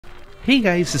Hey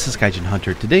guys, this is Gaijin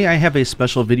Hunter. Today I have a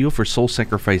special video for Soul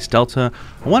Sacrifice Delta.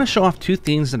 I want to show off two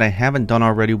things that I haven't done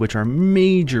already, which are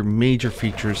major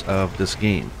features of this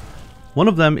game. One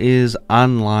of them is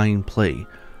online play.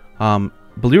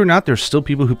 Believe it or not, there's still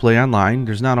people who play online.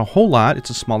 There's not a whole lot,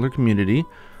 it's a smaller community,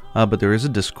 but there is a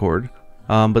Discord.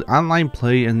 But online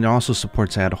play, and it also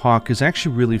supports ad hoc, is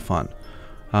actually really fun.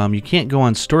 You can't go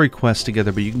on story quests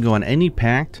together, but you can go on any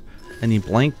pact, any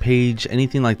blank page,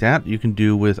 anything like that you can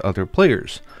do with other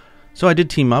players. So I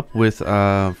did team up with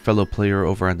a fellow player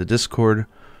over on the Discord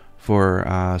for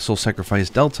Soul Sacrifice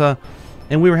Delta,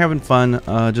 and we were having fun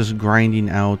just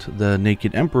grinding out the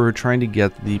Naked Emperor, trying to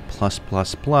get the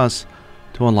 +++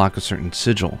 to unlock a certain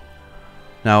sigil.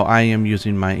 Now I am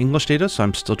using my English data, so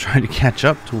I'm still trying to catch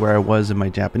up to where I was in my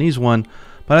Japanese one,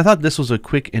 but I thought this was a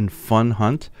quick and fun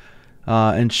hunt.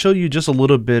 And show you just a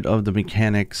little bit of the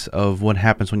mechanics of what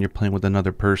happens when you're playing with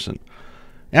another person.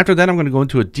 After that, I'm going to go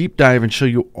into a deep dive and show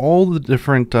you all the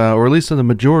different, or at least the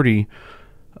majority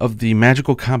of the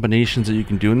magical combinations that you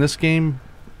can do in this game.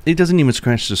 It doesn't even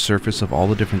scratch the surface of all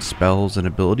the different spells and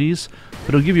abilities, but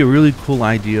it'll give you a really cool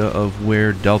idea of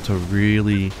where Delta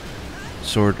really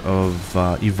sort of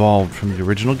evolved from the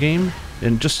original game,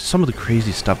 and just some of the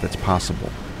crazy stuff that's possible.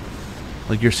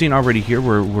 Like you're seeing already here,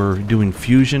 we're doing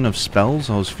fusion of spells.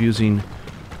 I was fusing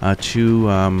two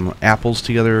apples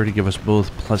together to give us both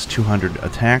 +200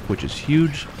 attack, which is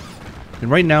huge.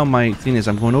 And right now my thing is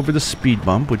I'm going over the speed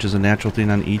bump, which is a natural thing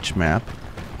on each map.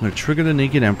 I'm going to trigger the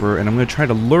Naked Emperor, and I'm going to try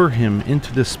to lure him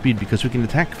into this speed because we can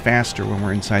attack faster when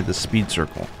we're inside the speed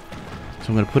circle. So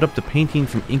I'm going to put up the painting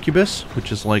from Incubus,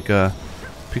 which is like a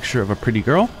picture of a pretty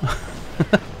girl.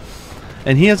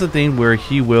 And he has a thing where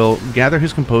he will gather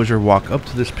his composure, walk up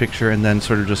to this picture, and then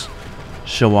sort of just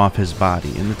show off his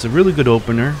body. And it's a really good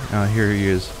opener. Here he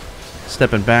is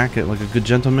stepping back like a good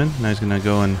gentleman. Now he's going to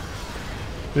go and,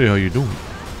 hey, how you doing?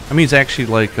 I mean, he's actually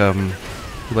like,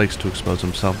 he likes to expose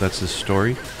himself. That's his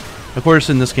story. Of course,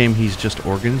 in this game, he's just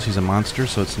organs. He's a monster,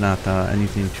 so it's not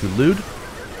anything too lewd.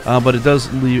 But it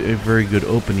does leave a very good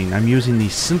opening. I'm using the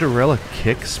Cinderella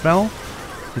Kick spell.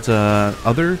 It's a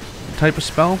other type of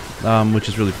spell, which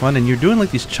is really fun, and you're doing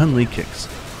like these Chun-Li kicks.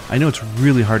 I know it's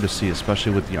really hard to see,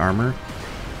 especially with the armor,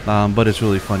 but it's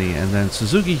really funny. And then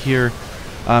Suzuki here,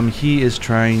 he is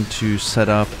trying to set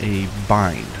up a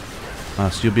bind,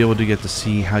 so you'll be able to get to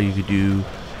see how you could do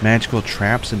magical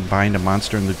traps and bind a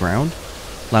monster in the ground,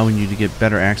 allowing you to get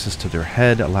better access to their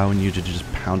head, allowing you to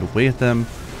just pound away at them.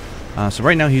 So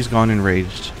right now he's gone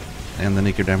enraged, and the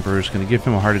Naked Emperor is going to give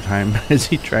him a harder time as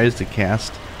he tries to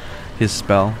cast his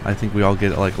spell. I think we all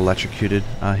get like electrocuted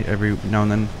every now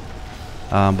and then,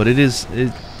 but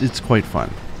it's quite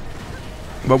fun.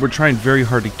 But we're trying very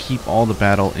hard to keep all the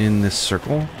battle in this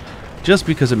circle, just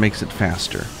because it makes it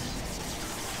faster.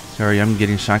 Sorry, I'm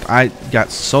getting shocked. I got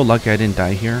so lucky I didn't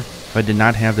die here. If I did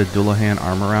not have the Dullahan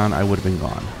armor on, I would have been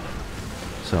gone.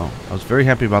 So I was very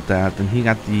happy about that. Then he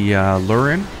got the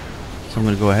lure in, so I'm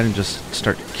going to go ahead and just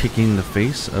start kicking the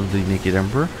face of the Naked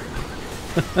Emperor.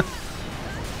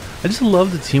 I just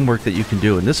love the teamwork that you can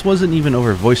do, and this wasn't even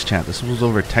over voice chat. This was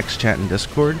over text chat and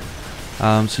Discord.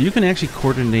 So you can actually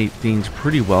coordinate things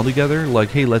pretty well together, like,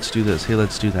 hey, let's do this, hey,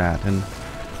 let's do that. And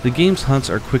the game's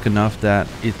hunts are quick enough that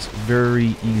it's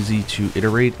very easy to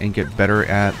iterate and get better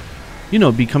at, you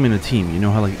know, becoming a team. You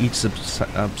know how like each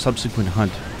subsequent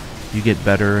hunt you get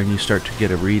better and you start to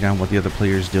get a read on what the other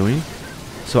player is doing.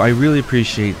 So I really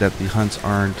appreciate that the hunts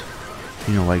aren't,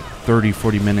 you know, like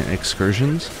 30-40 minute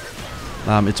excursions.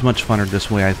 It's much funner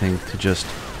this way, I think, to just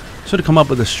sort of come up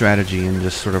with a strategy and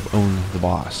just sort of own the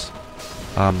boss.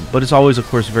 But it's always, of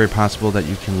course, very possible that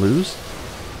you can lose.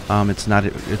 It's not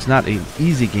an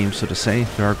easy game, so to say.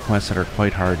 There are quests that are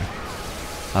quite hard.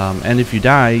 And if you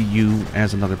die, you,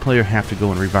 as another player, have to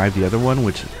go and revive the other one,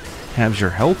 which halves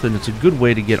your health, and it's a good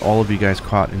way to get all of you guys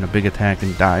caught in a big attack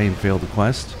and die and fail the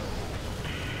quest.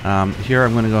 Here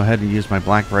I'm going to go ahead and use my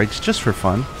Black Brights just for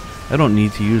fun. I don't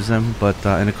need to use them, but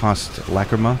and it costs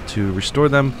Lacrima to restore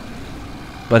them.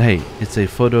 But hey, it's a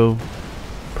photo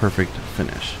perfect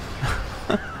finish.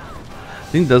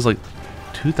 I think it does like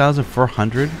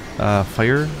 2,400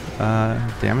 fire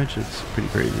damage. It's pretty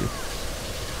crazy.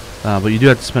 But you do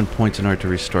have to spend points in order to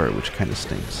restore it, which kind of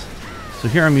stinks. So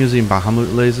here I'm using Bahamut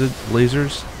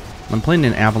lasers. I'm playing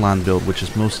an Avalon build, which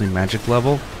is mostly magic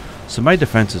level, so my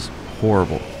defense is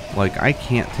horrible. Like, I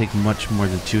can't take much more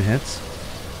than 2 hits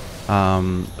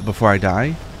before I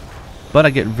die, but I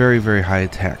get very high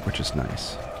attack, which is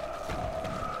nice.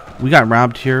 We got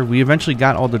robbed here. We eventually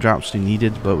got all the drops we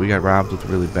needed, but we got robbed with a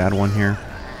really bad one here.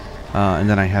 And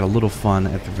then I had a little fun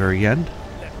at the very end.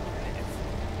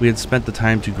 we had spent the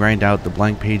time to grind out the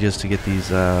blank pages to get these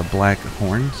black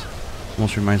horns.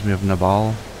 Almost reminds me of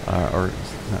Nabal, or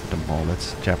not Nabal,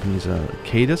 that's Japanese,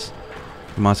 Cadus.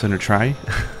 Monster Hunter Tri.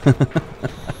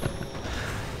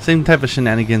 Same type of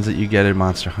shenanigans that you get in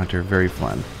Monster Hunter, very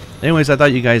fun. Anyways, I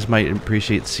thought you guys might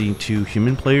appreciate seeing 2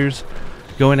 human players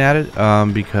going at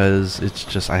it, because it's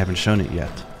just, I haven't shown it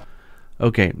yet.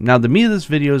 Okay, now the meat of this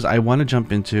video is I want to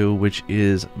jump into, which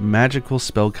is magical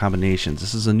spell combinations.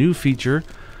 This is a new feature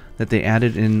that they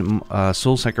added in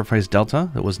Soul Sacrifice Delta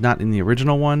that was not in the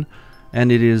original one,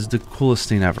 and it is the coolest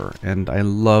thing ever, and I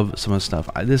love some of the stuff.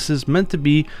 This is meant to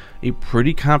be a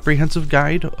pretty comprehensive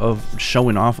guide of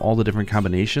showing off all the different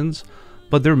combinations,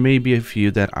 but there may be a few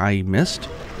that I missed,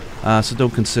 so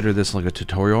don't consider this like a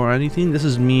tutorial or anything. This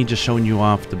is me just showing you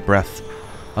off the breadth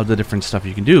of the different stuff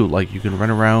you can do. Like, you can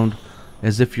run around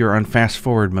as if you're on fast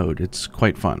forward mode. It's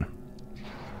quite fun.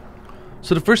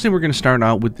 So the first thing we're going to start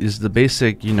out with is the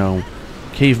basic, you know,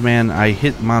 caveman, I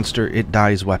hit monster, it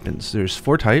dies weapons. There's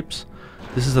 4 types.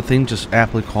 This is a thing just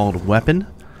aptly called weapon.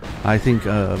 I think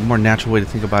a more natural way to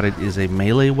think about it is a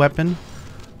melee weapon.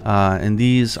 And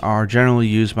these are generally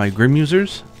used by Grim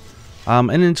users.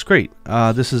 And it's great.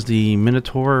 This is the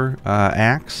Minotaur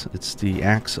axe. It's the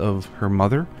axe of her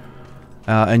mother.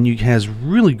 And it has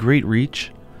really great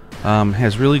reach.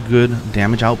 Has really good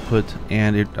damage output,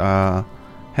 and it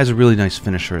has a really nice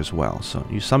finisher as well. So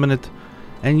you summon it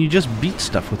and you just beat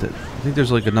stuff with it. I think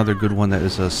there's like another good one that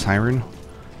is a siren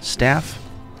staff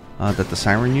that the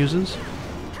siren uses.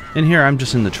 And here I'm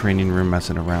just in the training room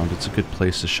messing around. It's a good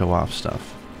place to show off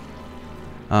stuff.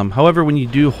 However, when you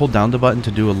do hold down the button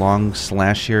to do a long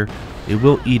slash here, it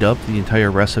will eat up the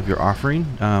entire rest of your offering,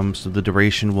 so the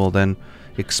duration will then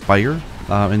expire,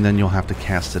 and then you'll have to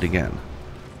cast it again.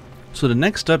 So the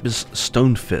next up is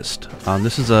Stone Fist.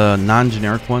 This is a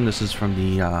non-generic one. This is from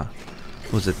the,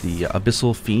 the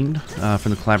Abyssal Fiend,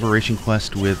 from the collaboration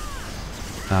quest with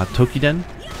Tokiden.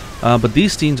 But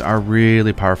these things are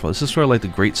really powerful. This is sort of like the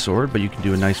Great Sword, but you can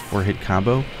do a nice 4-hit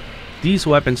combo. These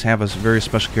weapons have a very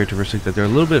special characteristic that they're a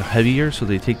little bit heavier, so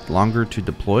they take longer to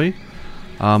deploy.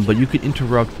 But you can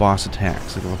interrupt boss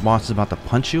attacks. Like if a boss is about to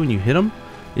punch you and you hit them,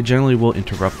 it generally will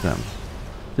interrupt them.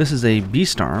 This is a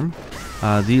Beast Arm.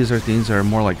 These are things that are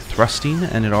more like thrusting,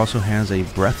 and it also has a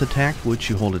breath attack, which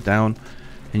you hold it down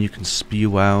and you can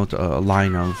spew out a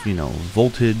line of, you know,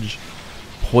 voltage,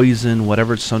 poison,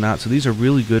 whatever it's sewn out. So these are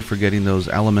really good for getting those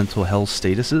elemental hell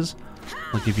statuses.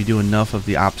 Like if you do enough of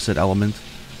the opposite element,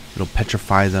 it'll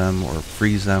petrify them or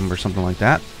freeze them or something like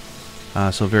that.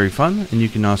 So very fun, and you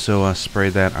can also spray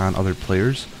that on other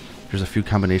players. There's a few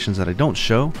combinations that I don't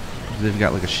show. If they've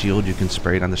got like a shield, you can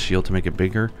spray it on the shield to make it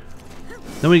bigger.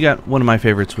 Then we got one of my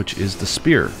favorites, which is the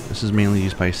spear. This is mainly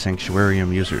used by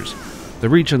Sanctuarium users. The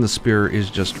reach on the spear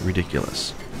is just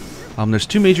ridiculous. There's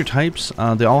 2 major types.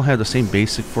 They all have the same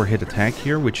basic 4-hit attack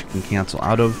here, which you can cancel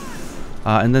out of.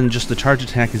 And then just the charge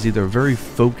attack is either a very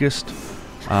focused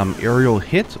aerial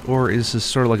hit, or is this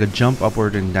sort of like a jump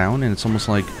upward and down, and it's almost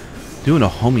like doing a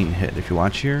homing hit. If you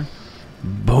watch here,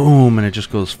 boom, and it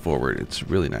just goes forward. It's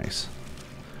really nice.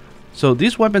 So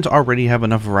these weapons already have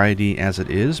enough variety as it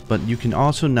is, but you can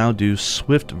also now do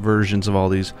swift versions of all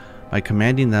these by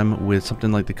commanding them with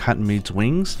something like the Cotton Maid's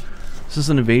Wings. This is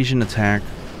an evasion attack,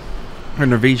 or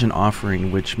an evasion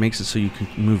offering, which makes it so you can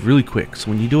move really quick.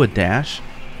 So when you do a dash,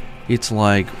 it's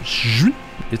like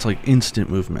instant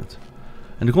movement.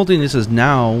 And the cool thing is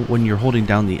now when you're holding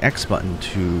down the X button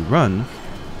to run,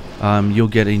 you'll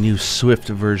get a new swift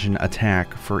version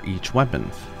attack for each weapon.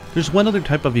 There's one other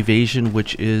type of evasion,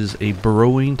 which is a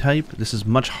burrowing type. This is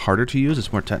much harder to use,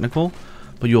 it's more technical,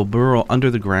 but you'll burrow under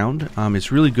the ground.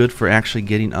 It's really good for actually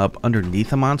getting up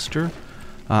underneath a monster.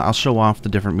 I'll show off the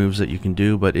different moves that you can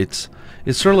do, but it's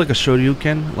sort of like a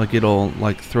shoryuken, like it'll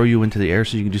like throw you into the air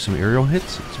so you can do some aerial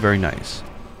hits. It's very nice.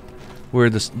 Where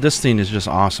this thing is just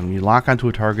awesome. You lock onto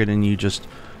a target and you just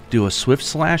do a swift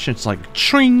slash, and it's like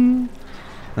ching!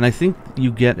 And I think you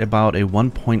get about a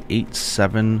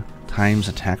 1.87 times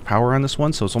attack power on this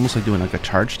one, so it's almost like doing like a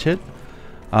charged hit.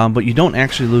 But you don't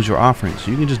actually lose your offering,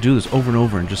 so you can just do this over and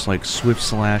over and just like swift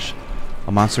slash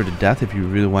a monster to death if you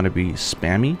really want to be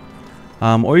spammy.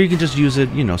 Or you can just use it,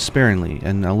 you know, sparingly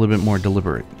and a little bit more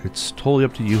deliberate. It's totally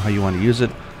up to you how you want to use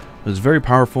it. It's very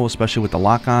powerful, especially with the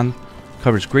lock-on.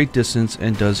 Covers great distance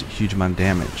and does a huge amount of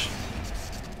damage.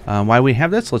 Why we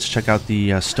have this, let's check out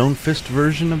the Stone Fist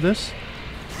version of this.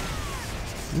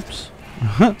 Oops.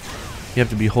 You have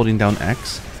to be holding down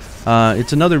X.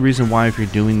 It's another reason why if you're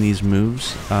doing these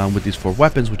moves with these 4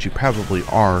 weapons, which you probably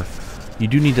are, you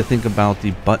do need to think about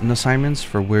the button assignments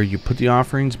for where you put the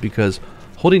offerings, because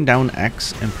Holding down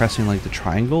X and pressing like the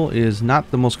triangle is not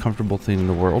the most comfortable thing in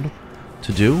the world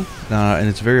to do, and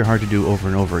it's very hard to do over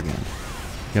and over again.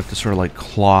 You have to sort of like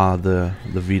claw the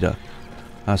Vita.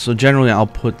 So generally I'll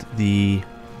put the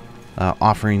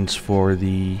offerings for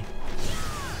the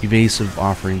evasive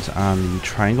offerings on the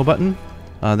triangle button.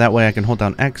 That way I can hold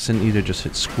down X and either just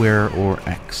hit square or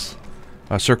X,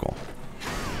 circle.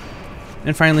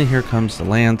 And finally here comes the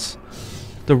lance.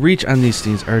 The reach on these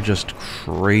things are just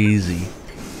crazy.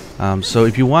 So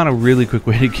if you want a really quick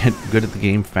way to get good at the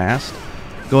game fast,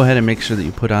 go ahead and make sure that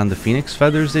you put on the phoenix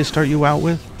feathers they start you out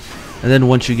with. And then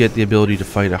once you get the ability to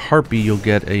fight a harpy, you'll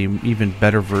get a even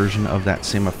better version of that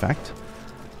same effect.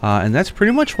 And that's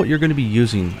pretty much what you're going to be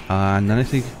using. And then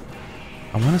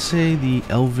I want to say the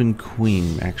Elven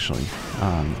Queen actually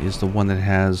is the one that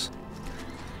has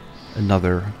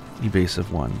another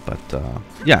evasive one. But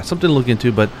yeah, something to look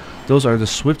into. But those are the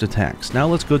swift attacks. Now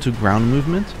let's go to ground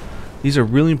movement. These are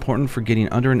really important for getting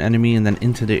under an enemy and then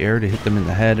into the air to hit them in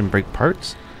the head and break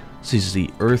parts. This is the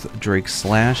Earth Drake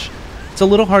Slash. It's a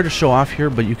little hard to show off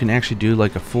here, but you can actually do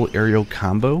like a full aerial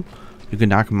combo. You can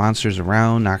knock monsters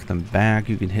around, knock them back.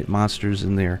 You can hit monsters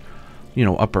in their,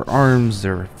 upper arms,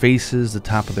 their faces, the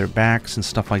top of their backs, and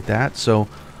stuff like that. So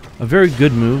a very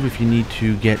good move if you need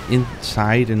to get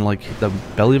inside and like hit the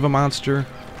belly of a monster,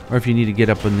 or if you need to get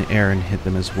up in the air and hit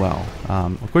them as well.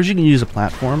 Of course, you can use a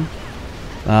platform,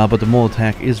 but the mole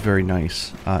attack is very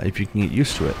nice if you can get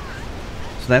used to it.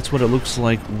 So that's what it looks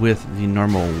like with the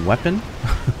normal weapon.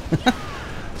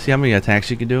 See how many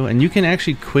attacks you can do? And you can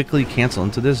actually quickly cancel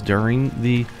into this during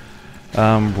the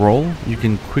roll. You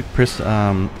can quick press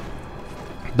the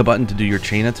button to do your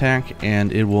chain attack,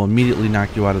 and it will immediately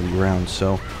knock you out of the ground.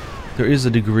 So there is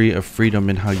a degree of freedom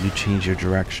in how you change your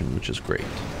direction, which is great.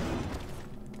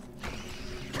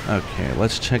 Okay,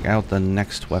 let's check out the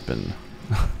next weapon.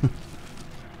 Put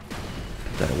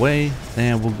that away,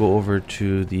 and we'll go over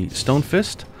to the Stone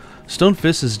Fist. Stone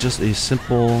Fist is just a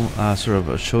simple sort of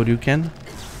a Shoryuken.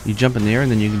 You jump in the air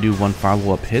and then you can do one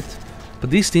follow-up hit.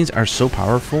 But these things are so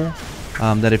powerful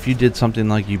that if you did something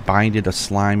like you binded a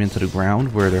slime into the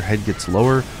ground where their head gets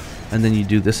lower, and then you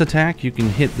do this attack, you can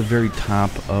hit the very top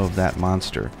of that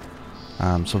monster.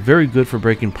 So very good for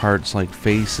breaking parts like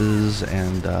faces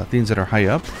and things that are high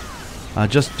up,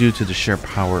 just due to the sheer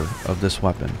power of this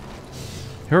weapon.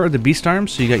 Here are the beast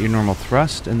arms, so you got your normal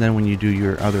thrust, and then when you do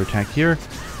your other attack here,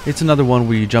 it's another one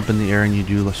where you jump in the air and you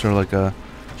do sort of like a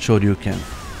Shoryuken.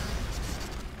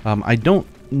 I don't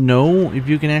know if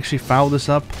you can actually follow this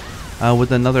up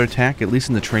with another attack. At least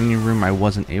in the training room I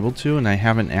wasn't able to, and I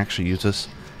haven't actually used this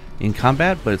in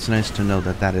combat, but it's nice to know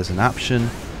that that is an option.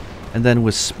 And then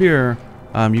with Spear,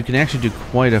 you can actually do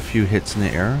quite a few hits in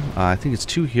the air. I think it's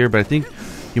 2 here, but I think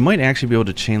you might actually be able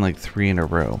to chain like 3 in a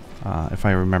row, if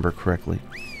I remember correctly.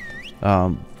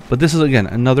 But this is, again,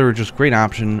 another just great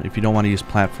option if you don't want to use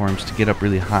platforms to get up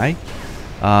really high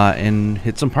and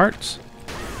hit some parts.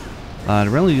 It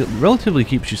relatively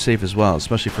keeps you safe as well,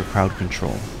 especially for crowd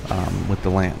control with the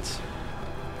lance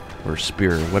or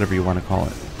spear, whatever you want to call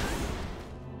it.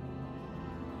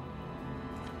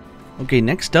 Okay,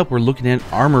 next up we're looking at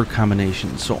armor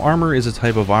combinations. So armor is a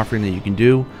type of offering that you can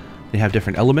do. They have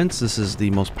different elements. This is the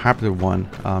most popular one.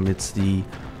 It's the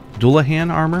Dullahan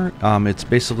armor. It's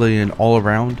basically an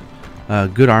all-around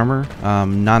good armor,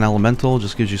 non-elemental,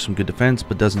 just gives you some good defense,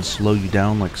 but doesn't slow you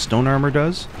down like stone armor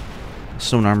does.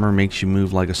 Stone armor makes you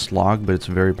move like a slog, but it's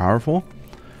very powerful.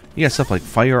 You got stuff like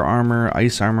fire armor,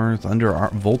 ice armor, thunder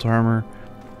volt armor,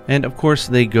 and of course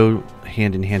they go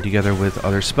hand in hand together with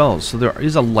other spells. So there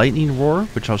is a lightning roar,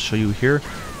 which I'll show you here.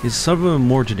 Is some of the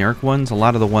more generic ones. A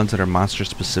lot of the ones that are monster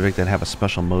specific that have a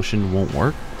special motion won't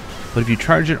work. But if you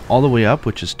charge it all the way up,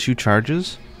 which is 2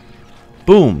 charges,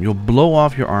 boom, you'll blow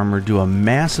off your armor, do a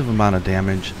massive amount of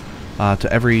damage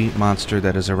to every monster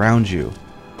that is around you.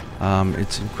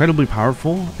 It's incredibly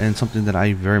powerful and something that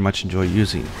I very much enjoy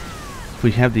using.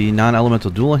 We have the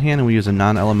non-elemental Dullahan and we use a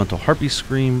non-elemental Harpy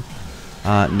Scream.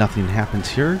 Nothing happens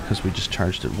here because we just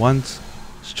charged it once.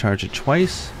 Let's charge it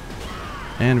twice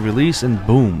and release, and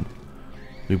boom.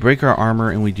 We break our armor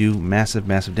and we do massive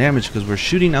damage because we're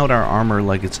shooting out our armor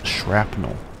like it's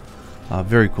shrapnel.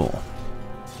 Very cool.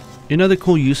 Another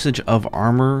cool usage of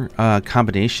armor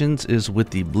combinations is with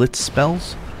the Blitz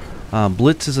spells.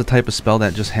 Blitz is a type of spell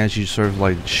that just has you sort of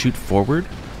like shoot forward,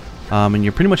 and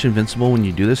you're pretty much invincible when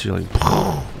you do this. You're like,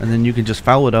 and then you can just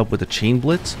follow it up with a chain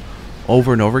blitz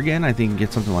over and over again. I think you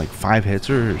get something like 5 hits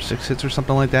or 6 hits or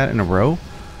something like that in a row.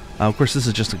 Of course, this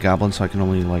is just a goblin, so I can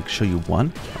only like show you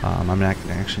one. I'm not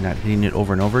actually not hitting it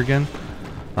over and over again.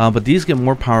 But these get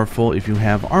more powerful if you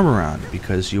have armor on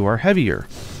because you are heavier.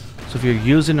 So if you're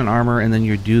using an armor and then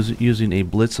you're using a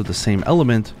blitz of the same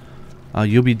element,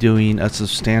 you'll be doing a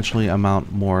substantially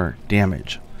amount more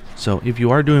damage. So if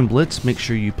you are doing blitz, make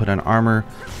sure you put on armor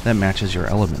that matches your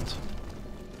element.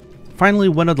 Finally,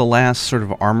 one of the last sort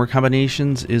of armor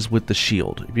combinations is with the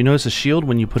shield. If you notice, the shield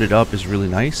when you put it up is really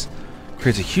nice.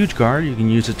 Creates a huge guard. You can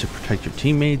use it to protect your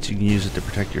teammates, you can use it to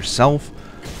protect yourself.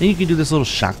 Then you can do this little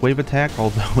shockwave attack,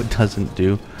 although it doesn't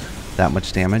do that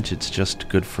much damage. It's just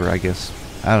good for, I guess,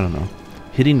 I don't know,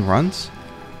 hitting runs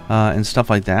and stuff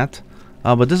like that.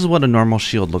 But this is what a normal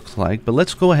shield looks like. But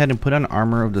let's go ahead and put on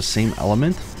armor of the same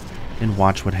element and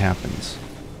watch what happens.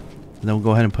 And then we'll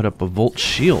go ahead and put up a Volt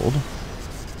shield.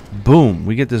 Boom!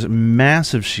 We get this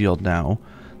massive shield now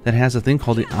that has a thing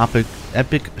called the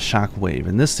Epic Shockwave.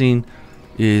 And this thing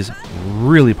is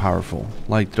really powerful.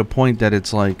 Like, to the point that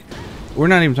it's like, we're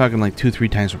not even talking like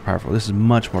 2-3 times more powerful. This is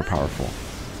much more powerful.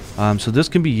 So this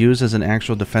can be used as an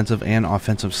actual defensive and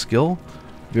offensive skill.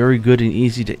 Very good and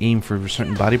easy to aim for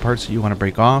certain body parts that you want to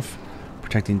break off.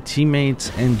 Protecting teammates,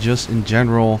 and just in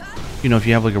general, you know, if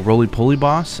you have like a roly-poly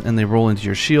boss and they roll into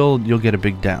your shield, you'll get a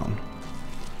big down.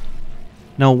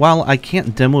 Now, while I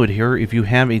can't demo it here, if you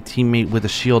have a teammate with a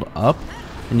shield up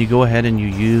and you go ahead and you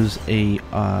use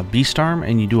a beast arm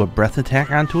and you do a breath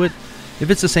attack onto it, if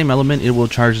it's the same element, it will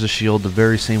charge the shield the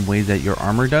very same way that your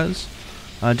armor does.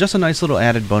 Just a nice little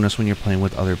added bonus when you're playing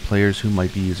with other players who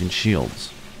might be using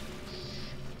shields.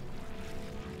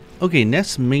 Okay,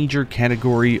 next major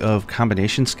category of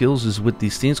combination skills is with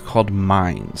these things called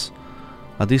mines.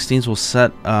 These things will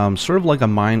set sort of like a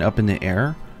mine up in the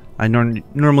air.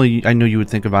 Normally, I know you would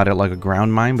think about it like a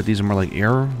ground mine, but these are more like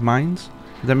air mines.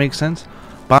 Does that make sense?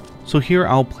 So here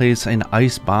I'll place an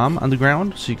ice bomb on the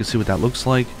ground so you can see what that looks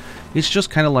like. It's just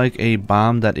kind of like a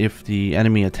bomb that if the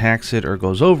enemy attacks it or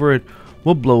goes over it,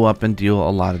 will blow up and deal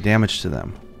a lot of damage to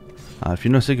them. If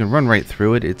you notice, they can run right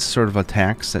through it. It's sort of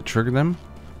attacks that trigger them.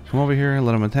 Come over here and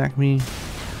let them attack me.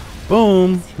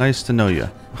 Boom! Nice to know you.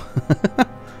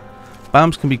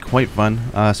 Bombs can be quite fun,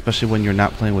 especially when you're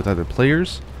not playing with other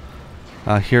players.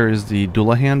 Here is the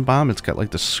Dullahan bomb. It's got like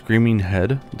the screaming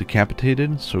head,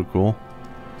 decapitated. So cool.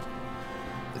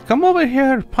 Come over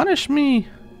here, punish me.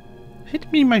 Hit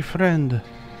me, my friend.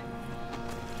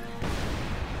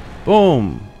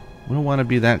 Boom. We don't want to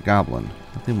be that goblin.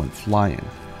 That thing went flying.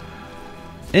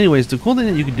 Anyways, the cool thing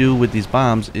that you can do with these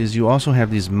bombs is you also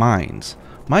have these mines.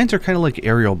 Mines are kind of like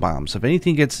aerial bombs. If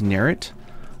anything gets near it,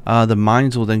 the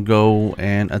mines will then go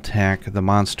and attack the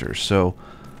monsters. So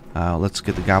let's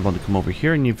get the goblin to come over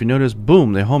here, and if you notice,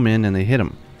 boom, they home in and they hit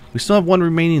him. We still have one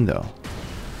remaining though.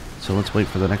 So let's wait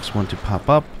for the next one to pop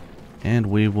up, and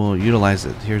we will utilize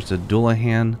it. Here's the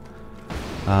Dullahan.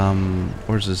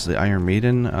 Or is this the Iron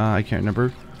Maiden? I can't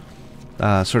remember.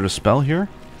 Sort of spell here.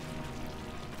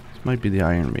 This might be the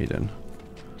Iron Maiden.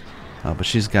 But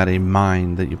she's got a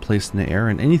mine that you place in the air,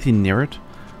 and anything near it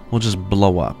will just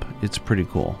blow up. It's pretty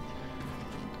cool.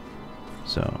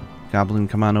 So, goblin,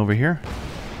 come on over here.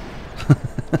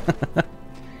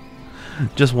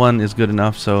 Just one is good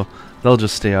enough, so they'll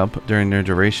just stay up during their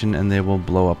duration and they will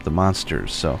blow up the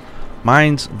monsters. So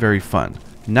mines, very fun.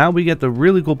 Now we get the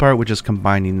really cool part, which is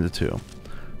combining the two.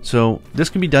 So this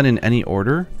can be done in any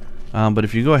order, but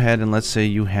if you go ahead and let's say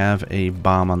you have a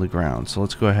bomb on the ground, so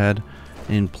let's go ahead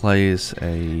and place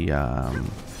a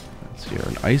let's see here,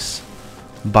 an ice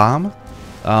bomb.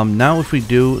 Now if we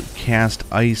do cast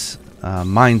ice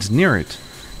mines near it,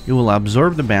 it will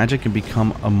absorb the magic and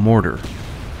become a mortar.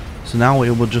 So now it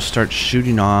will just start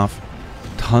shooting off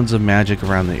tons of magic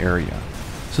around the area.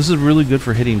 So this is really good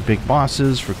for hitting big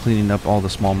bosses, for cleaning up all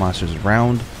the small monsters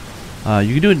around.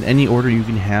 You can do it in any order. You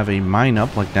can have a mine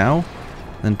up like now,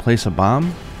 then place a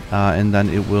bomb, and then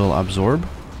it will absorb.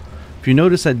 If you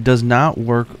notice, that does not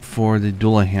work for the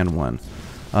Dullahan one.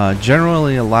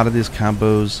 Generally, a lot of these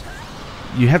combos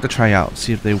you have to try out,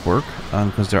 see if they work,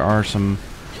 because there are some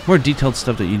more detailed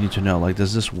stuff that you need to know. Like,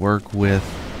 does this work with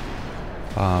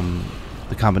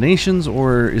the combinations,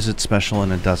 or is it special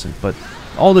and it doesn't? But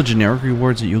all the generic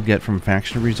rewards that you'll get from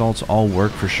faction results all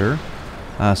work for sure,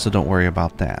 so don't worry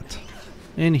about that.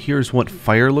 And here's what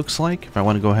fire looks like. If I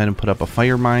want to go ahead and put up a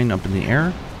fire mine up in the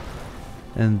air,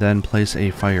 and then place a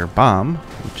fire bomb,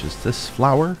 which is this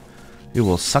flower, it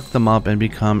will suck them up and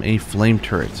become a flame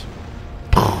turret.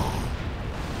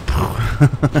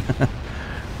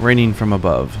 Raining from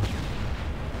above.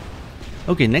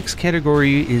 Okay, next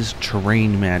category is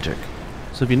terrain magic.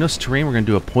 So if you notice terrain, we're going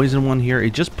to do a poison one here.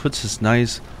 It just puts this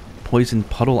nice poison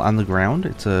puddle on the ground.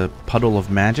 It's a puddle of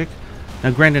magic.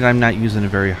 Now granted, I'm not using a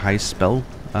very high spell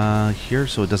here,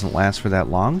 so it doesn't last for that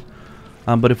long.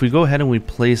 But if we go ahead and we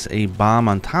place a bomb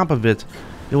on top of it,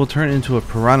 it will turn into a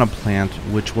piranha plant,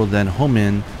 which will then home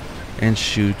in and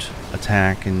shoot,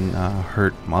 attack, and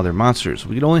hurt other monsters.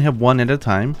 We can only have one at a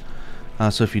time,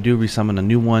 so if you do resummon a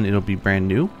new one, it'll be brand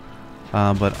new.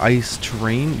 But ice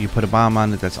terrain, you put a bomb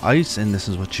on it that's ice, and this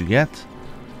is what you get,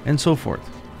 and so forth.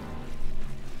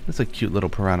 That's a cute little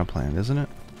piranha plant, isn't it?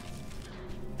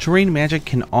 Terrain magic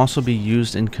can also be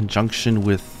used in conjunction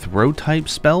with throw type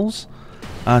spells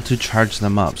to charge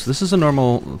them up. So this is a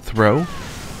normal throw.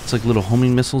 It's like little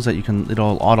homing missiles that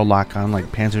it'll auto lock on like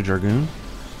Panzer Dragoon.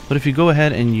 But if you go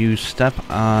ahead and you step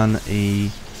on a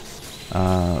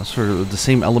sort of the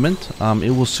same element,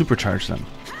 it will supercharge them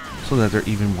so that they're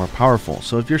even more powerful.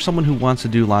 So if you're someone who wants to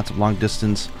do lots of long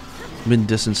distance, mid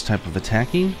distance type of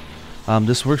attacking,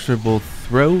 this works for both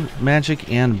throw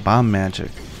magic and bomb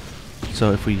magic.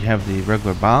 So if we have the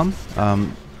regular bomb,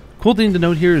 cool thing to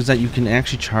note here is that you can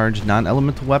actually charge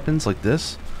non-elemental weapons like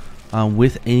this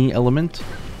with any element.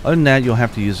 Other than that, you'll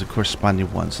have to use the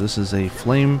corresponding one. So this is a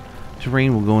flame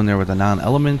terrain. We'll go in there with a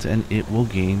non-element and it will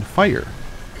gain fire.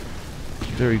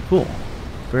 Very cool.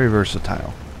 Very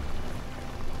versatile.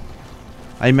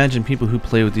 I imagine people who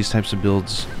play with these types of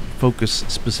builds focus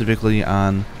specifically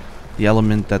on the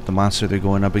element that the monster they're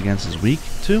going up against is weak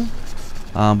to.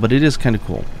 But it is kind of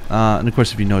cool. And of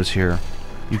course, if you notice here,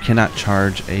 you cannot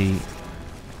charge a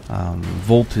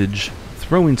voltage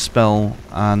throwing spell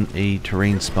on a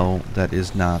terrain spell that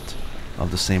is not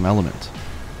of the same element.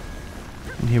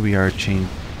 And here we are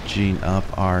changing up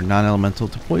our non-elemental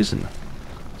to poison.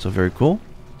 So very cool.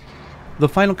 The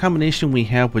final combination we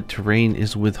have with terrain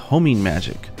is with homing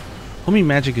magic. Homing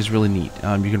magic is really neat.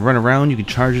 You can run around, you can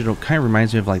charge it. It kind of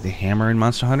reminds me of like the hammer in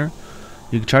Monster Hunter.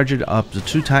 You can charge it up to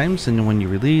 2 times, and when you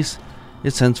release,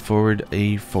 it sends forward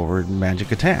a forward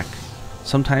magic attack.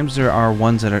 Sometimes there are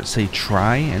ones that are, say,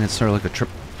 try, and it's sort of like a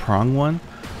trip-prong one,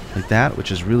 like that,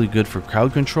 which is really good for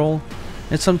crowd control.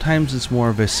 And sometimes it's more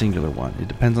of a singular one. It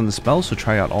depends on the spell, so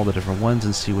try out all the different ones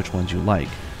and see which ones you like.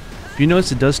 If you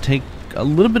notice, it does take a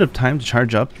little bit of time to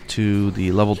charge up to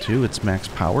the level 2, its max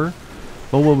power.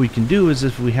 But what we can do is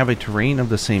if we have a terrain of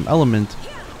the same element,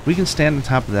 we can stand on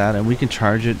top of that and we can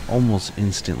charge it almost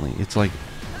instantly. It's like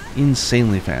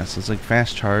insanely fast. It's like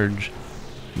fast charge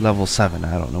level 7.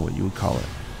 I don't know what you would call it.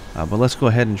 But let's go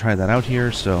ahead and try that out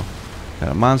here. So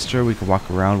got a monster. We can walk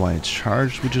around while it's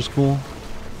charged, which is cool.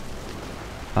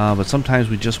 But sometimes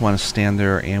we just want to stand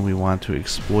there and we want to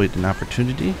exploit an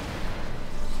opportunity.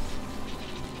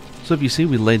 So if you see,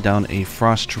 we laid down a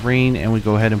frost terrain and we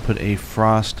go ahead and put a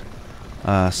frost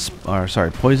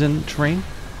poison terrain.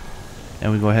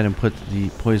 And we go ahead and put the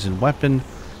poison weapon,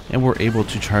 and we're able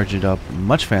to charge it up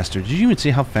much faster. Did you even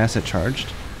see how fast it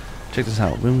charged? Check this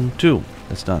out. Boom, 2.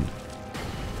 That's done.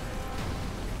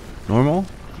 Normal.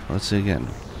 Let's see again.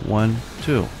 1,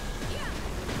 2.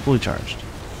 Fully charged.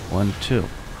 1, 2.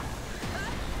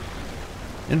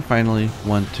 And finally,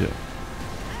 1, 2.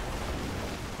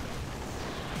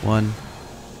 1,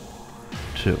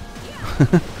 2.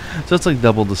 So it's like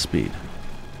double the speed.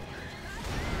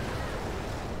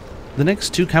 The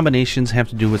next 2 combinations have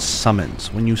to do with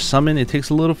summons. When you summon, it takes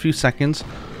a little few seconds,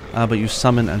 but you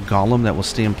summon a golem that will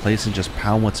stay in place and just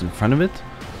pound what's in front of it.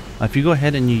 If you go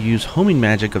ahead and you use homing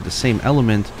magic of the same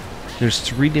element, there's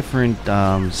 3 different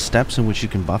steps in which you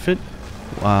can buff it.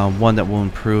 One that will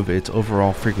improve its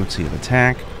overall frequency of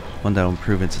attack, one that will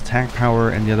improve its attack power,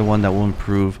 and the other one that will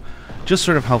improve just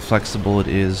sort of how flexible it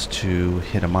is to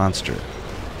hit a monster.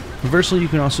 Conversely, you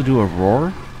can also do a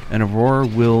roar. And a roar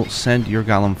will send your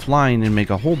golem flying and make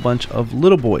a whole bunch of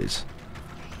little boys.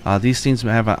 These things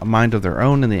have a mind of their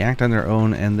own and they act on their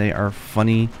own and they are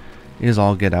funny as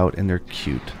all get out and they're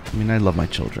cute. I mean, I love my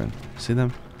children. See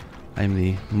them? I'm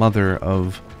the mother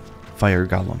of fire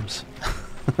golems.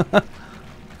 So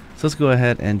let's go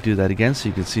ahead and do that again so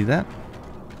you can see that.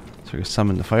 So we're going to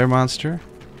summon the fire monster.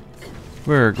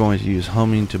 We're going to use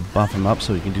homing to buff him up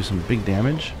so he can do some big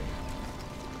damage.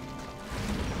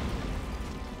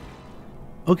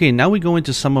 Okay, now we go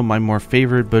into some of my more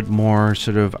favorite but more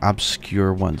sort of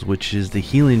obscure ones, which is the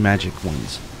healing magic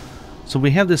ones. So we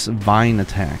have this vine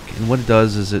attack, and what it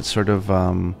does is it sort of,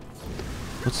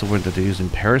 what's the word that they're using?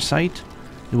 Parasite?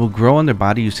 It will grow on their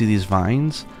body. You see these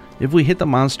vines. If we hit the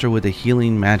monster with a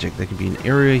healing magic, that can be an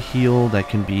area heal, that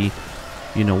can be,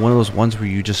 you know, one of those ones where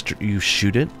you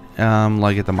shoot it,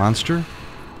 like at the monster.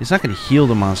 It's not going to heal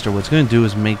the monster. What it's going to do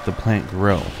is make the plant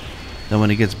grow. Then when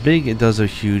it gets big, it does a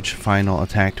huge final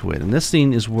attack to it. And this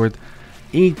thing is worth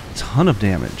a ton of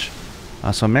damage.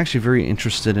 So I'm actually very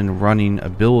interested in running a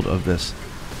build of this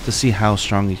to see how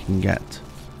strong it can get.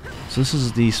 So this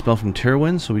is the spell from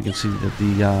Terwin. So we can see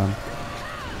that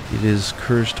it is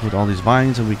cursed with all these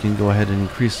vines. And we can go ahead and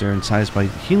increase their in size by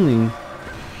healing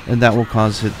and that will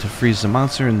cause it to freeze the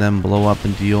monster and then blow up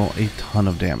and deal a ton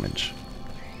of damage.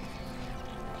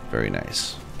 Very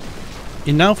nice.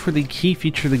 And now for the key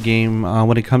feature of the game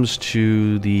when it comes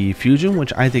to the fusion,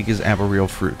 which I think is arboreal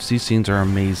fruits. These scenes are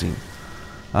amazing.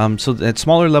 So at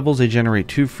smaller levels they generate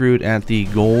 2 fruit. At the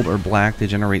gold or black they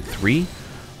generate 3.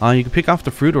 You can pick off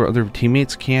the fruit, or other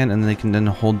teammates can, and they can then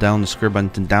hold down the square button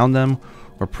to down them,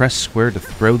 or press square to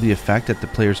throw the effect at the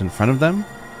players in front of them.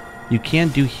 You can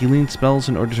do healing spells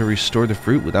in order to restore the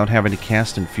fruit without having to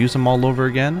cast and fuse them all over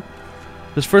again.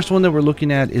 This first one that we're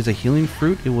looking at is a healing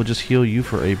fruit. It will just heal you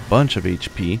for a bunch of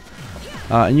HP.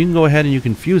 And you can go ahead and you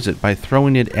can fuse it by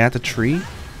throwing it at the tree.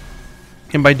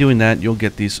 And by doing that, you'll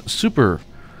get these super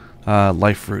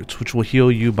life fruits, which will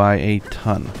heal you by a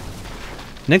ton.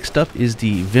 Next up is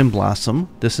the Vim Blossom.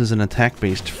 This is an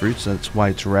attack-based fruit, so that's why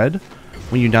it's red.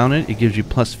 When you down it, it gives you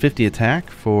plus 50 attack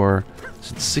for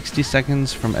 60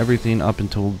 seconds from everything up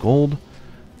until gold,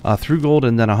 through gold,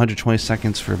 and then 120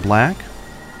 seconds for black.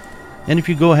 And if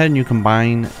you go ahead and you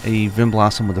combine a Vim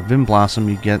Blossom with a Vim Blossom,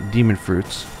 you get Demon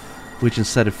Fruits, which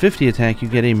instead of 50 attack, you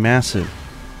get a massive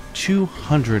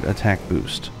 200 attack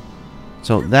boost.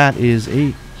 So that is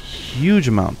a huge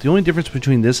amount. The only difference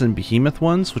between this and Behemoth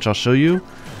ones, which I'll show you,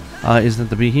 is that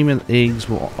the Behemoth eggs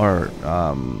will, or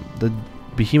the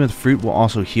Behemoth fruit will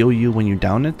also heal you when you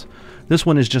down it. This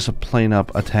one is just a plain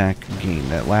up attack gain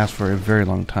that lasts for a very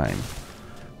long time.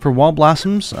 For Wall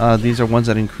Blossoms, these are ones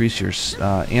that increase your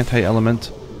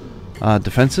anti-element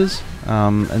defenses,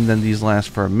 and then these last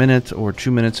for a minute or 2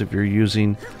 minutes if you're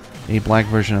using a black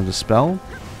version of the spell.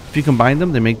 If you combine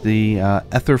them, they make the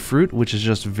Ether Fruit, which is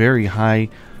just very high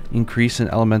increase in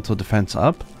elemental defense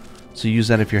up, so use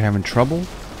that if you're having trouble.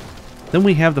 Then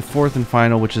we have the fourth and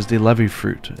final, which is the Levy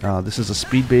Fruit. This is a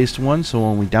speed-based one, so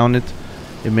when we down it,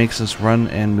 it makes us run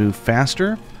and move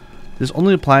faster. This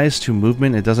only applies to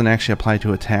movement. It doesn't actually apply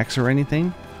to attacks or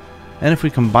anything. And if we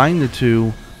combine the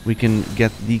two, we can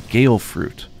get the Gale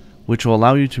Fruit, which will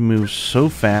allow you to move so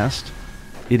fast,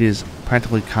 it is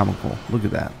practically comical. Look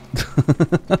at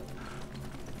that.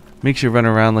 Makes you run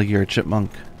around like you're a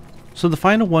chipmunk. So the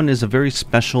final one is a very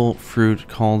special fruit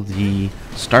called the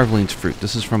Starveling's Fruit.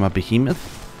 This is from a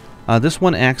Behemoth. This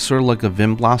one acts sort of like a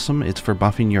Vim Blossom. It's for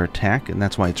buffing your attack, and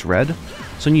that's why it's red.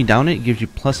 So when you down it, it gives you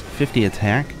plus 50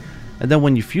 attack. And then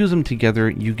when you fuse them together,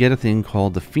 you get a thing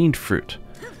called the Fiend Fruit.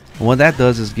 And what that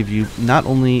does is give you not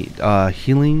only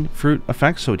healing fruit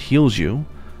effect, so it heals you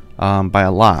by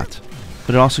a lot,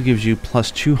 but it also gives you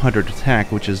plus 200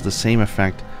 attack, which is the same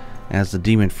effect as the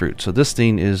Demon Fruit. So this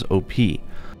thing is OP.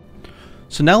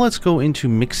 So now let's go into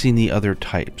mixing the other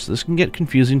types. This can get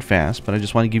confusing fast, but I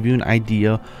just want to give you an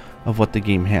idea of what the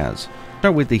game has.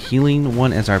 Start with the healing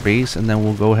one as our base, and then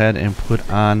we'll go ahead and put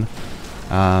on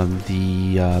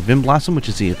the Vim Blossom, which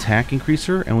is the attack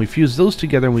increaser, and we fuse those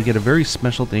together and we get a very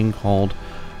special thing called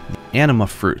the Anima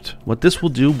Fruit. What this will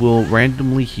do will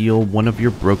randomly heal one of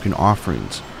your broken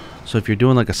offerings. So if you're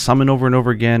doing like a summon over and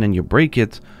over again and you break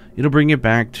it, it'll bring it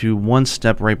back to one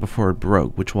step right before it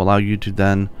broke, which will allow you to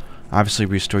then obviously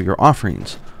restore your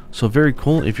offerings. So very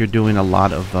cool if you're doing a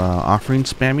lot of offering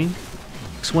spamming.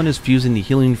 Next one is fusing the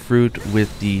healing fruit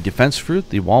with the defense fruit,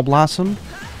 the Wall Blossom.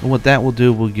 And what that will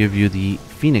do will give you the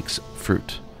Phoenix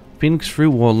Fruit. Phoenix Fruit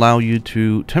will allow you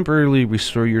to temporarily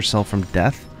restore yourself from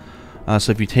death.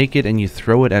 So if you take it and you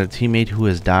throw it at a teammate who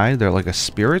has died, they're like a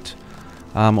spirit.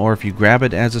 Or if you grab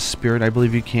it as a spirit, I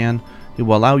believe you can, it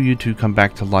will allow you to come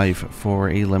back to life for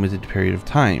a limited period of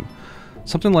time.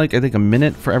 Something like, I think, a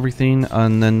minute for everything,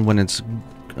 and then when it's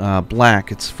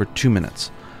black, it's for 2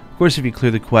 minutes. Of course, if you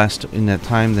clear the quest in that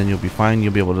time, then you'll be fine.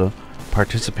 You'll be able to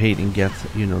participate and get,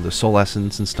 you know, the soul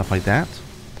essence and stuff like that.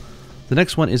 The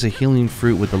next one is a healing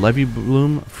fruit with the Levy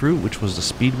Bloom fruit, which was the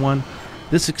speed one.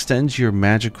 This extends your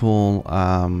magical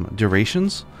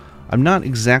durations. I'm not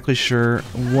exactly sure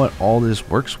what all this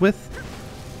works with.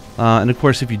 And of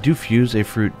course, if you do fuse a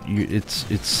fruit, it's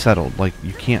settled. Like,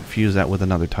 you can't fuse that with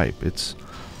another type. It's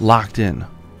locked in.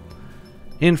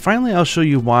 And finally, I'll show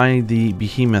you why the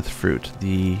Behemoth fruit,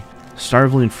 the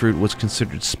Starveling fruit, was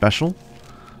considered special.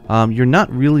 You're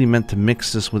not really meant to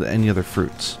mix this with any other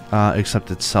fruits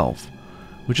except itself,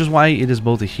 which is why it is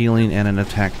both a healing and an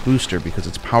attack booster, because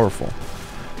it's powerful.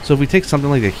 So if we take something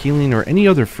like a healing or any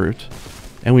other fruit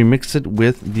and we mix it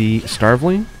with the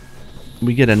Starveling,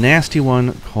 we get a nasty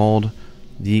one called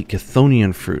the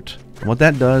Chthonian fruit. And what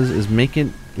that does is make it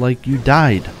like you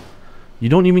died. You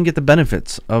don't even get the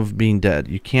benefits of being dead.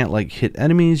 You can't like hit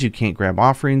enemies, you can't grab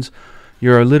offerings.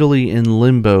 You're literally in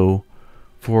limbo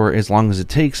for as long as it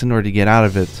takes in order to get out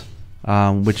of it,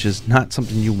 which is not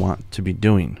something you want to be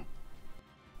doing.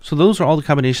 So those are all the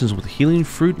combinations with healing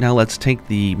fruit. Now let's take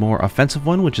the more offensive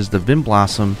one, which is the Vim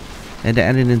Blossom, and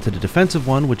add it into the defensive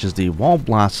one, which is the Wall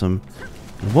Blossom.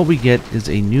 And what we get is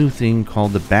a new thing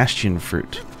called the Bastion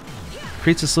fruit.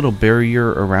 Creates this little barrier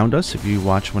around us if you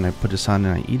watch when I put this on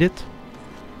and I eat it.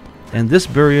 And this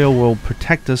barrier will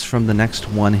protect us from the next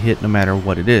one hit no matter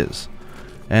what it is.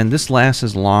 And this lasts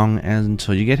as long as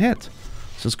until you get hit.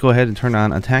 So let's go ahead and turn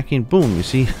on attacking. Boom, you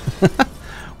see?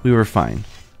 We were fine.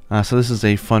 So this is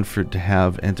a fun fruit to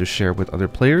have and to share with other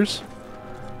players.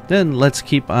 Then let's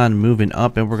keep on moving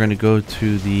up, and we're going to go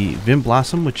to the Vim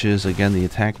Blossom, which is again the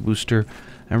attack booster.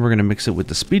 And we're going to mix it with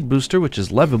the speed booster, which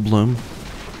is Leva Bloom.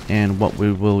 And what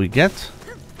will we get?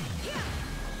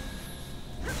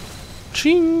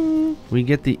 Ching! We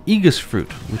get the Aegis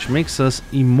fruit, which makes us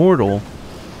immortal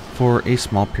for a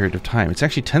small period of time. It's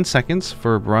actually 10 seconds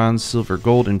for bronze, silver,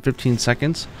 gold, and 15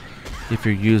 seconds if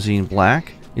you're using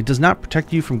black. It does not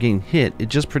protect you from getting hit, it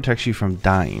just protects you from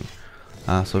dying.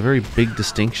 So a very big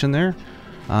distinction there,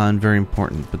 and very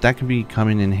important. But that can be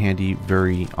coming in handy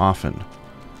very often.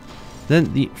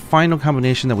 Then the final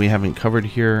combination that we haven't covered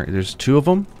here, there's two of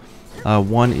them.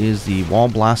 One is the Wall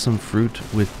Blossom fruit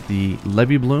with the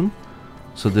Levy Bloom.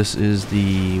 So this is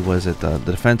the, what is it, the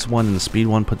defense one and the speed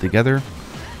one put together.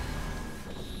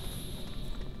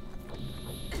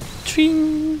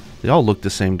 Ching! They all look the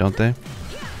same, don't they?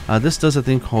 This does a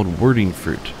thing called Warding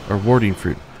Fruit, or Warding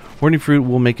Fruit. Warding Fruit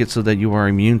will make it so that you are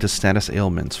immune to status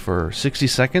ailments for 60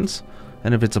 seconds,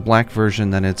 and if it's a black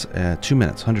version, then it's 2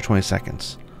 minutes, 120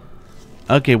 seconds.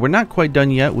 Okay, we're not quite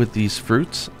done yet with these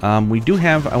fruits. We do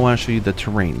have, I want to show you the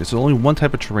terrain. There's only one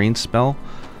type of terrain spell.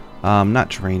 Not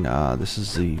terrain, this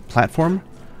is the platform.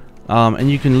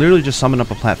 And you can literally just summon up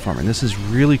a platform, and this is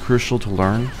really crucial to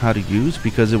learn how to use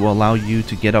because it will allow you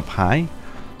to get up high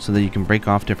so that you can break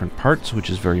off different parts, which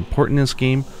is very important in this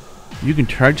game. You can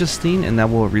charge this thing, and that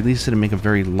will release it and make a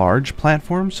very large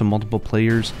platform so multiple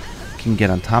players can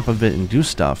get on top of it and do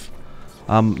stuff.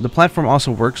 The platform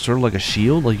also works sort of like a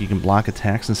shield, like you can block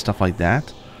attacks and stuff like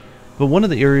that. But one of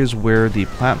the areas where the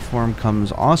platform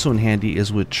comes also in handy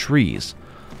is with trees.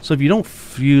 So if you don't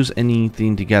fuse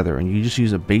anything together and you just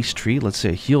use a base tree, let's say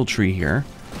a heal tree here,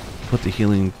 put the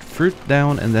healing fruit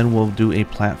down, and then we'll do a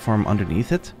platform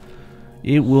underneath it.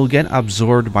 It will get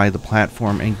absorbed by the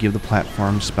platform and give the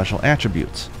platform special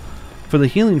attributes. For the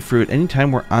healing fruit,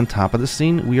 anytime we're on top of this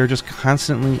thing, we are just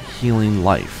constantly healing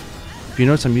life. If you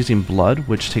notice, I'm using blood,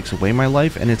 which takes away my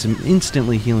life, and it's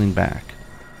instantly healing back.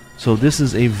 So this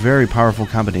is a very powerful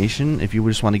combination. If you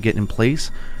just want to get in place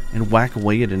and whack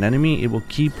away at an enemy, it will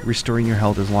keep restoring your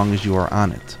health as long as you are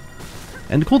on it.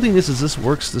 And the cool thing is this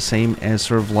works the same as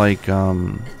sort of like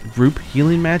group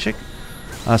healing magic.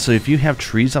 So if you have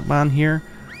trees up on here,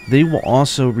 they will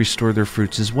also restore their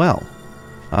fruits as well.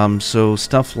 So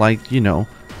stuff like, you know,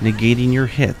 negating your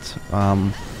hit,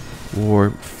 or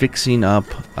fixing up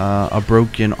a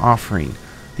broken offering.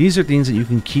 These are things that you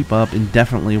can keep up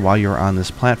indefinitely while you're on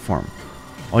this platform.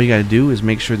 All you gotta do is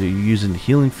make sure that you're using the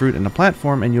healing fruit and the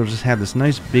platform, and you'll just have this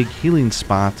nice big healing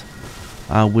spot,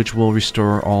 which will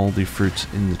restore all the fruits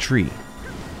in the tree.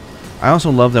 I also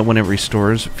love that when it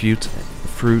restores fruit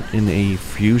in a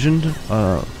fusioned,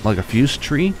 like a fused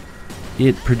tree,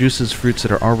 it produces fruits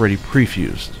that are already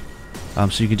pre-fused.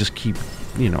 So you can just keep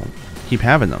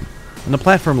having them. And the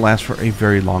platform lasts for a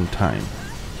very long time.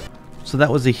 So that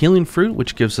was the healing fruit,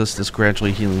 which gives us this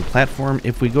gradually healing platform.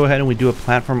 If we go ahead and we do a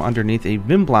platform underneath a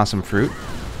Vim Blossom fruit,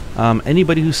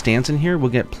 anybody who stands in here will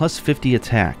get plus 50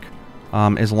 attack,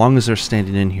 as long as they're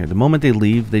standing in here. The moment they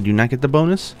leave, they do not get the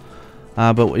bonus.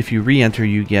 But if you re-enter,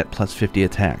 you get plus 50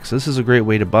 attacks. So this is a great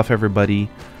way to buff everybody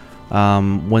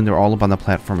when they're all up on the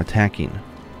platform attacking.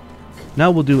 Now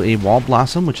we'll do a Wall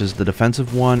Blossom, which is the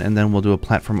defensive one, and then we'll do a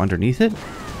platform underneath it.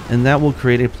 And that will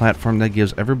create a platform that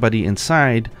gives everybody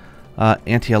inside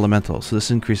anti-elemental. So this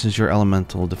increases your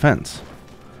elemental defense.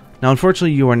 Now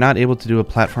unfortunately you are not able to do a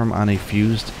platform on a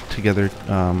fused together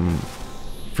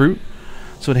fruit.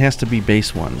 So it has to be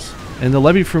base ones. And the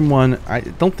Levy Fruit one, I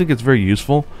don't think it's very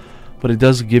useful, but it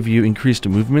does give you increased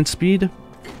movement speed.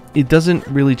 It doesn't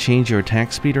really change your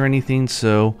attack speed or anything,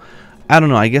 so I don't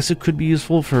know, I guess it could be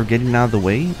useful for getting out of the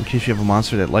way in case you have a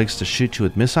monster that likes to shoot you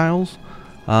with missiles.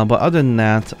 But other than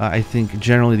that, I think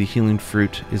generally the healing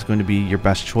fruit is going to be your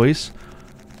best choice.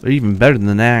 But even better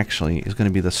than that actually is going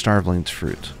to be the Starveling's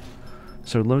fruit.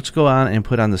 So let's go on and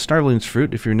put on the Starveling's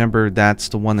fruit. If you remember, that's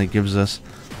the one that gives us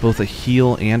both a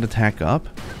heal and attack up.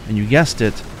 And you guessed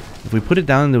it, if we put it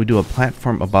down and then we do a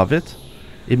platform above it,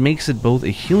 it makes it both a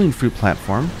healing fruit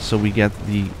platform, so we get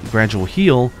the gradual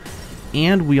heal,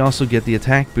 and we also get the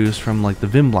attack boost from like the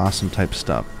Vim Blossom type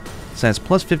stuff. So that's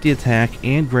plus 50 attack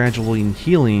and gradually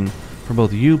healing for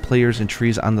both you, players, and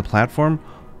trees on the platform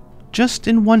just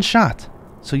in one shot.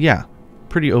 So yeah,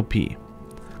 pretty OP.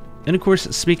 And of course,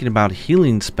 speaking about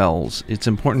healing spells, it's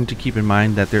important to keep in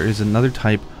mind that there is another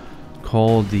type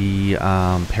called the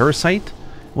parasite.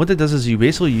 What that does is you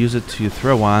basically use it to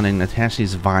throw on and attach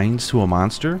these vines to a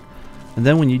monster. And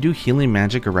then when you do healing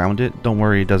magic around it, don't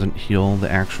worry, it doesn't heal the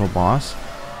actual boss.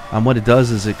 What it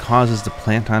does is it causes the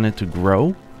plant on it to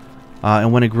grow.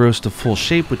 And when it grows to full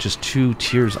shape, which is 2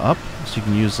 tiers up, so you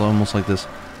can use almost like this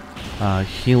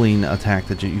healing attack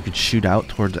that you could shoot out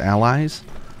towards allies,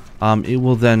 it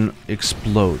will then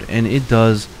explode. And it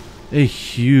does a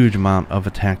huge amount of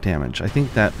attack damage. I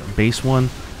think that base one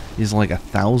is like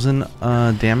 1,000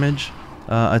 damage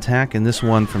attack, and this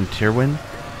one from Tyrwin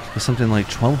is something like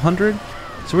 1,200.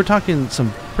 So we're talking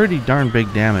some pretty darn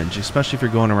big damage, especially if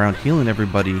you're going around healing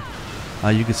everybody.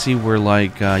 You can see where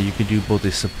like you can do both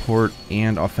a support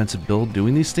and offensive build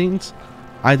doing these things.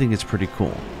 I think it's pretty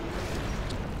cool.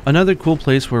 Another cool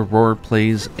place where Roar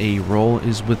plays a role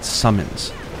is with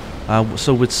summons.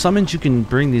 So with summons you can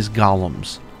bring these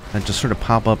golems that just sort of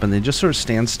pop up and they just sort of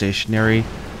stand stationary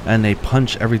and they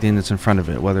punch everything that's in front of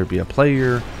it, whether it be a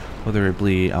player, whether it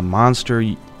be a monster,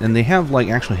 and they have like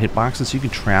actual hitboxes, so you can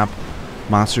trap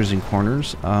monsters in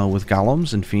corners with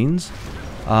golems and fiends,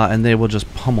 and they will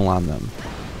just pummel on them.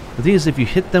 The thing is, if you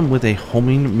hit them with a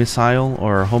homing missile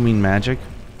or a homing magic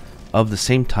of the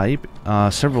same type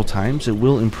several times, it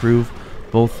will improve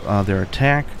both their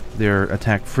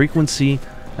attack frequency,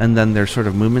 and then their sort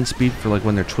of movement speed for like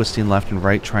when they're twisting left and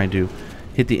right trying to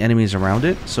hit the enemies around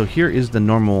it. So here is the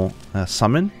normal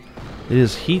summon. It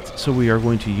is heat, so we are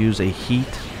going to use a heat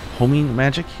homing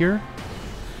magic here.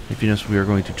 If you notice, we are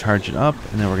going to charge it up,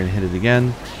 and then we're going to hit it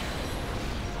again.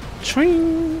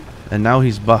 Chwing! And now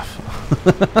he's buff.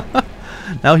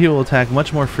 Now he will attack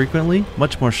much more frequently,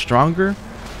 much more stronger,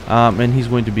 and he's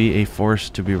going to be a force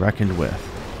to be reckoned with.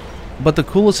 But the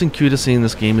coolest and cutest thing in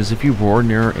this game is if you roar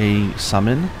near a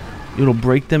summon, it'll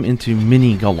break them into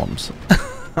mini golems.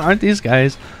 Aren't these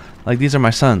guys? Like, these are my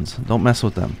sons. Don't mess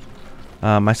with them.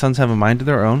 My sons have a mind of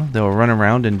their own. They'll run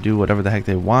around and do whatever the heck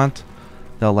they want.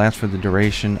 They'll last for the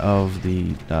duration of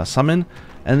the summon,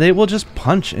 and they will just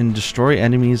punch and destroy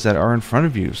enemies that are in front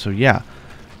of you. So yeah,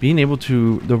 being able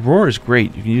to... The roar is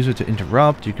great. You can use it to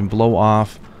interrupt. You can blow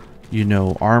off, you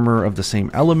know, armor of the same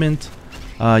element.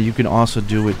 You can also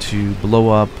do it to blow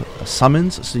up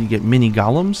summons, so you get mini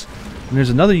golems. And there's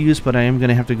another use, but I am going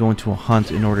to have to go into a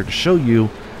hunt in order to show you,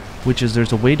 which is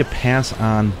there's a way to pass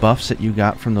on buffs that you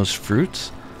got from those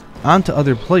fruits onto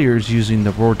other players using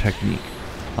the roar technique.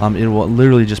 It will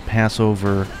literally just pass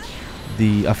over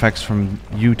the effects from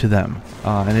you to them.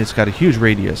 And it's got a huge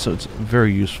radius, so it's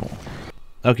very useful.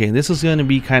 Okay, this is going to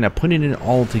be kind of putting it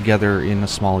all together in a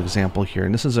small example here.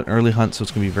 And this is an early hunt, so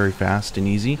it's going to be very fast and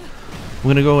easy. I'm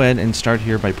going to go ahead and start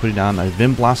here by putting on a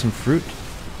Vim Blossom fruit.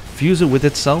 Fuse it with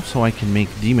itself so I can make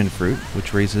Demon Fruit,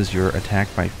 which raises your attack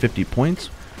by 50 points,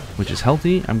 which is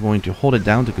healthy. I'm going to hold it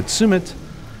down to consume it.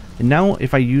 And now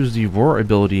if I use the Roar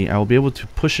ability, I will be able to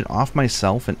push it off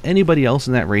myself, and anybody else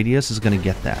in that radius is going to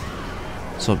get that.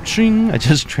 So, ching, I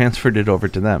just transferred it over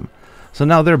to them. So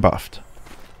now they're buffed.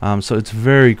 So it's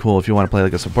very cool if you want to play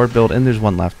like a support build, and there's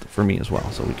one left for me as well,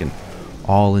 so we can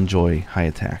all enjoy high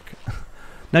attack.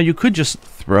 Now you could just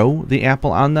throw the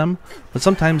apple on them, but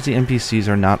sometimes the NPCs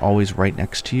are not always right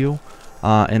next to you,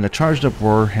 and a charged up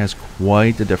roar has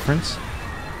quite the difference.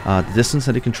 The distance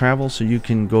that it can travel, so you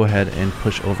can go ahead and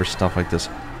push over stuff like this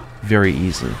very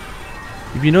easily.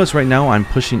 If you notice right now, I'm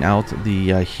pushing out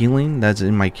the healing that's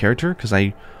in my character because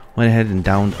I went ahead and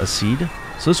downed a seed.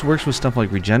 So this works with stuff like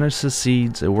Regenesis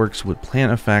seeds, it works with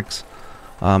plant effects.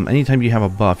 Anytime you have a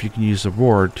buff, you can use the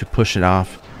roar to push it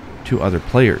off to other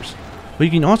players. But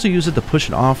you can also use it to push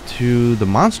it off to the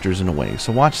monsters in a way.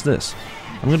 So watch this.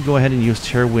 I'm going to go ahead and use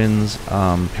Terwin's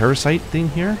parasite thing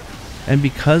here. And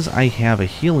because I have a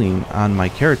healing on my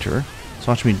character,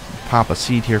 so watch me pop a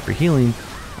seed here for healing,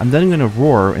 I'm then going to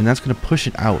roar, and that's going to push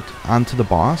it out onto the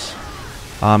boss.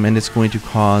 And it's going to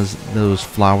cause those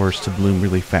flowers to bloom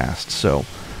really fast. So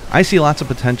I see lots of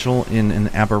potential in an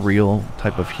arboreal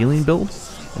type of healing build,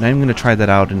 and I'm going to try that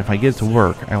out, and if I get it to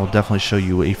work, I will definitely show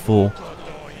you a full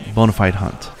bona fide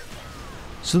hunt.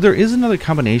 So there is another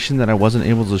combination that I wasn't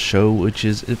able to show, which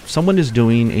is if someone is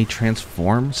doing a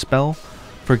transform spell,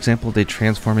 for example, they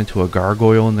transform into a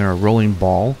gargoyle and they're a rolling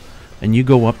ball, and you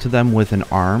go up to them with an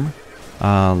arm,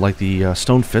 like the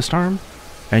stone fist arm,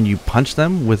 and you punch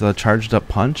them with a charged up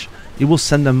punch, it will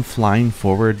send them flying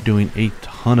forward doing a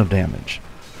ton of damage.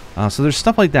 So there's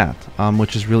stuff like that,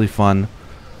 which is really fun.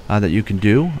 that you can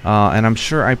do, and I'm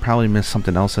sure I probably missed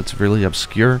something else that's really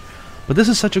obscure, but this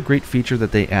is such a great feature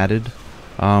that they added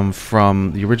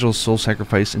from the original Soul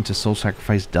Sacrifice into Soul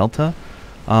Sacrifice Delta.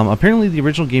 Apparently the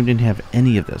original game didn't have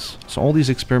any of this, so all these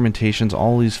experimentations,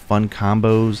 all these fun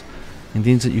combos and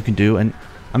things that you can do, and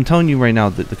I'm telling you right now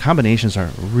that the combinations are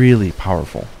really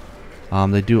powerful.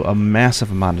 They do a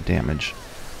massive amount of damage,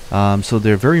 so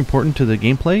they're very important to the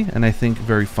gameplay, and I think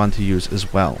very fun to use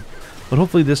as well. But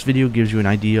hopefully this video gives you an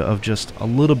idea of just a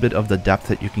little bit of the depth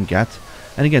that you can get.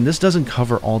 And again, this doesn't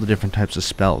cover all the different types of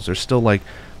spells. There's still like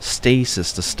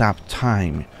stasis to stop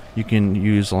time. You can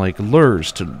use like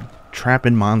lures to trap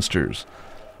in monsters.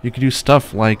 You can do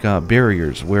stuff like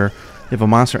barriers, where if a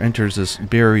monster enters this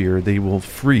barrier, they will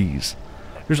freeze.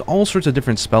 There's all sorts of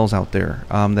different spells out there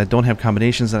that don't have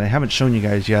combinations that I haven't shown you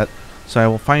guys yet. So I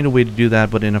will find a way to do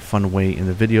that, but in a fun way in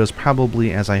the videos,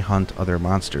 probably as I hunt other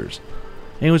monsters.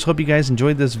 Anyways, hope you guys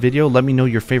enjoyed this video. Let me know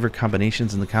your favorite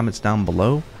combinations in the comments down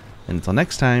below. And until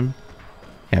next time,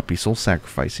 happy soul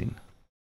sacrificing.